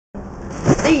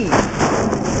Hey!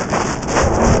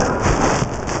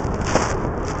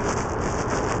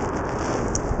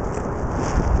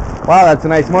 Wow, that's a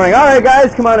nice morning. All right,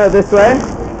 guys, come on out this way.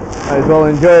 Might as well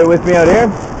enjoy it with me out here.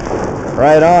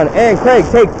 Right on. And Craig,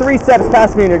 take 3 steps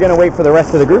past me and you're going to wait for the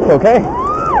rest of the group, okay?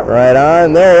 Right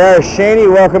on. There you are.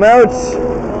 Shaney, welcome out.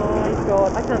 Oh,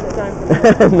 God. I can't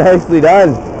sit down. Nicely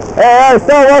done. Hey, so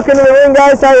welcome to the ring,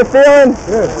 guys. How you feeling?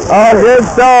 Good. All good.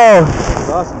 So, That's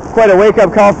awesome. quite a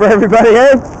wake-up call for everybody,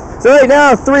 eh? So right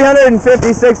now,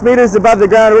 356 meters above the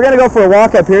ground. We're going to go for a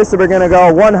walk up here. So we're going to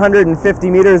go 150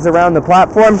 meters around the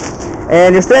platform.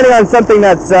 And you're standing on something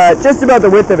that's just about the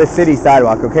width of a city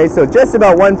sidewalk, okay? So just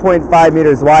about 1.5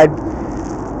 meters wide.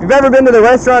 If you've ever been to the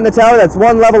restaurant in the tower, that's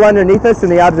one level underneath us,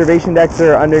 and the observation decks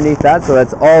are underneath that, so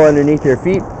that's all underneath your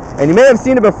feet. And you may have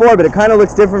seen it before, but it kind of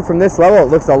looks different from this level. It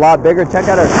looks a lot bigger. Check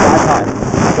out our sky time.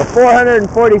 So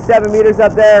 447 meters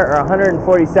up there, or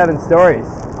 147 stories.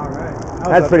 All right.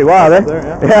 That's pretty wild, eh? There,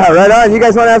 yeah. Yeah, right on. You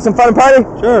guys want to have some fun and party?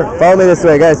 Sure. Follow me this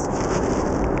way, guys.